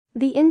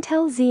The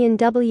Intel Xeon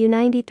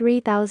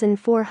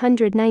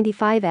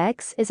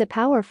W-93495X is a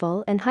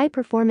powerful and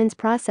high-performance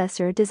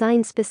processor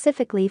designed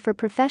specifically for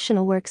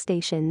professional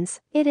workstations.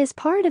 It is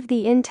part of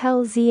the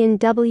Intel Xeon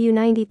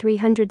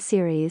W-9300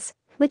 series,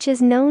 which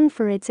is known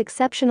for its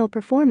exceptional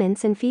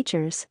performance and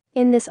features.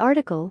 In this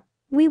article,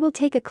 we will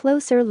take a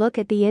closer look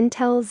at the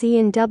Intel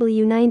Xeon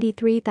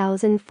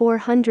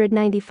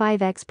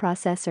W-93495X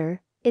processor,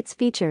 its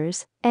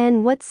features,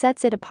 and what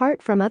sets it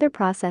apart from other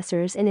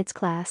processors in its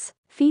class.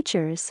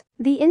 Features: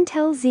 the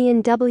Intel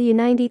Xeon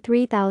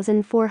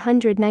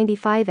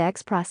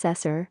W-93495X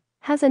processor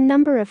has a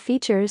number of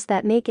features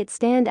that make it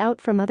stand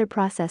out from other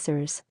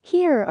processors.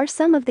 Here are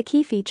some of the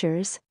key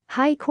features.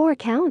 High core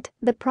count: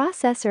 the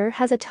processor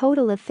has a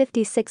total of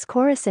 56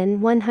 cores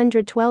and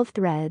 112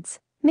 threads,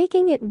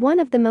 making it one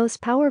of the most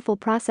powerful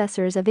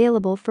processors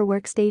available for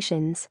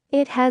workstations.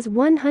 It has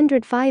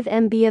 105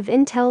 MB of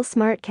Intel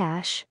Smart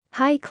Cache.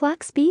 High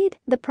clock speed: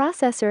 the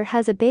processor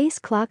has a base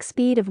clock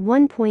speed of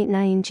 1.9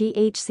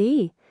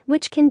 GHz,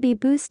 which can be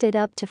boosted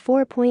up to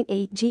 4.8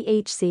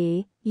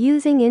 GHz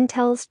using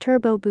Intel's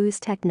Turbo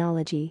Boost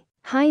technology.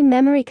 High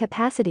memory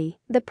capacity: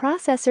 the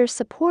processor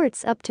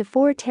supports up to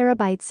 4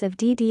 TB of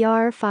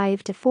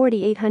DDR5 to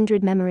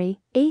 4800 memory,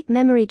 8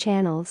 memory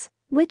channels,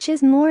 which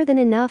is more than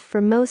enough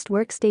for most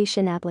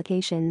workstation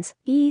applications.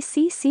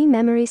 ECC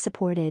memory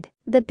supported.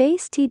 The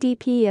base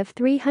TDP of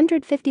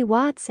 350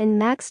 watts and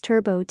max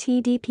turbo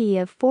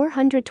TDP of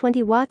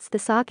 420 watts. The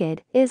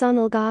socket is on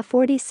ALGA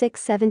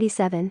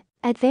 4677.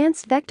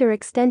 Advanced Vector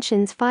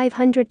Extensions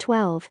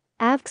 512,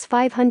 AVX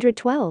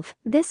 512.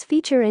 This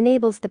feature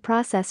enables the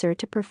processor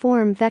to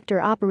perform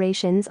vector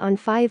operations on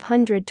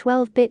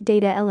 512-bit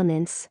data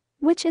elements,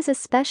 which is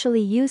especially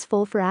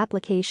useful for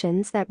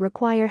applications that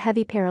require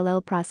heavy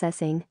parallel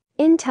processing.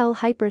 Intel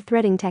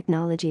Hyper-Threading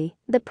technology.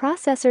 The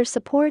processor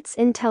supports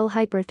Intel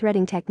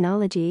Hyper-Threading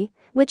technology,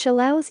 which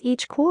allows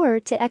each core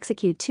to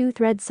execute 2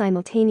 threads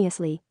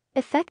simultaneously,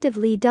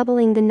 effectively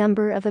doubling the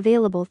number of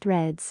available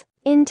threads.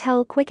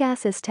 Intel Quick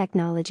Access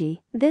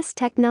technology. This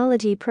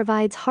technology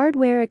provides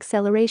hardware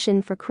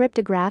acceleration for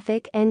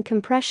cryptographic and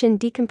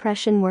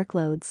compression-decompression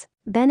workloads.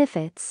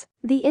 Benefits: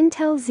 the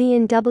Intel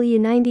Xeon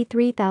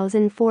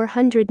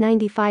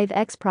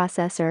W-93495X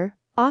processor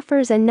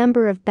offers a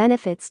number of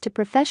benefits to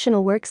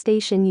professional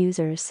workstation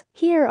users.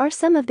 Here are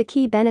some of the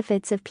key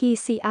benefits of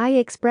PCI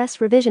Express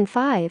Revision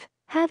 5,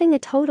 having a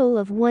total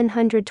of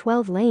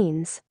 112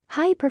 lanes.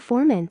 High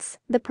performance: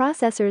 the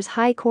processor's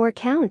high core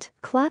count,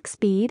 clock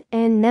speed,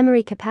 and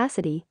memory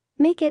capacity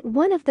make it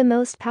one of the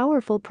most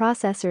powerful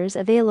processors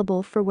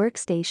available for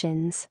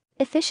workstations.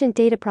 Efficient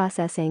data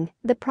processing: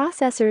 the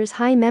processor's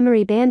high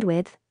memory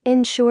bandwidth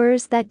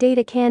ensures that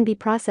data can be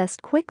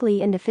processed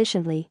quickly and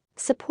efficiently.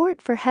 Support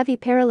for heavy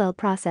parallel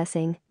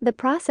processing: the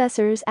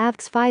processor's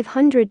AVX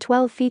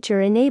 512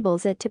 feature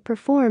enables it to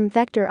perform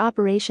vector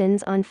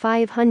operations on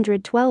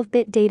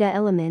 512-bit data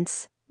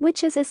elements,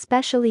 which is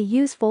especially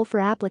useful for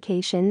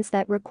applications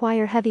that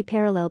require heavy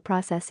parallel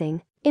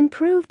processing.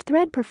 Improved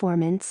thread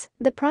performance: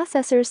 the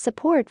processor's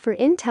support for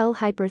Intel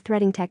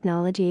Hyper-Threading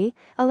technology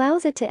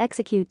allows it to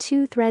execute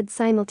 2 threads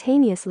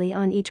simultaneously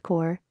on each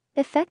core,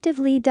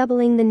 effectively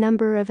doubling the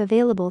number of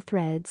available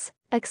threads.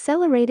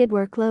 Accelerated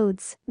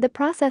workloads: the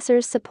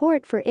processor's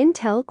support for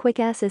Intel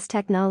Quick Access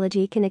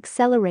technology can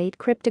accelerate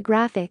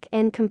cryptographic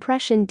and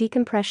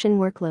compression-decompression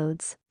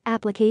workloads.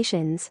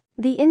 Applications: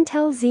 the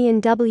Intel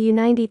Xeon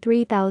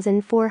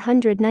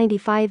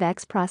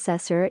W-93495X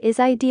processor is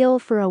ideal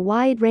for a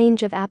wide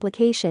range of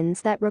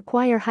applications that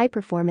require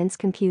high-performance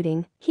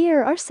computing.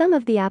 Here are some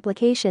of the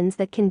applications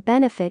that can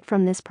benefit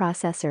from this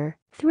processor.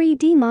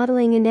 3D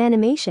modeling and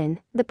animation: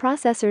 the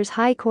processor's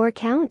high core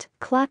count,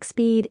 clock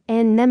speed,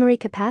 and memory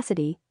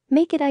capacity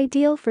make it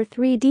ideal for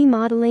 3D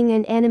modeling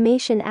and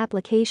animation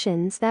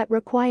applications that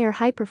require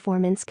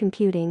high-performance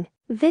computing.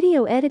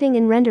 Video editing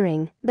and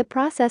rendering: the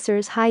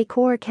processor's high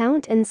core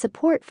count and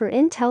support for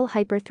Intel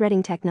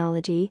Hyper-Threading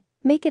technology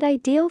make it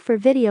ideal for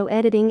video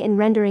editing and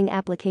rendering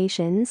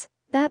applications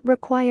that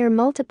require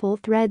multiple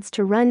threads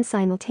to run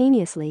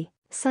simultaneously.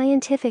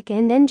 Scientific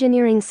and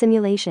engineering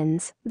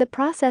simulations: the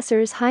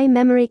processor's high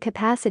memory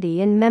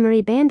capacity and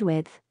memory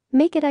bandwidth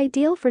make it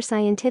ideal for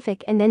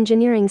scientific and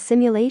engineering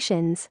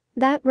simulations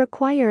that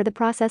require the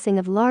processing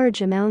of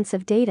large amounts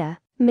of data.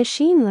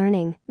 Machine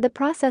learning: the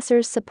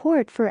processor's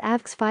support for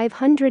AVX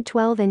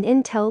 512 and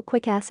Intel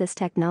Quick Access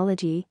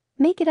technology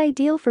make it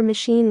ideal for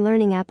machine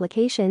learning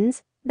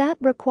applications that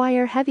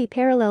require heavy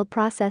parallel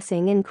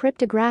processing and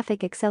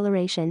cryptographic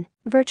acceleration.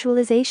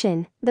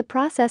 Virtualization: the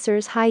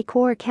processor's high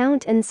core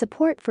count and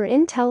support for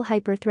Intel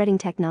Hyper-Threading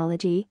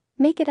technology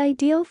make it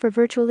ideal for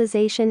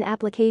virtualization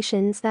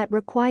applications that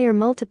require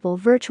multiple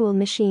virtual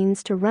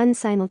machines to run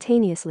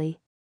simultaneously.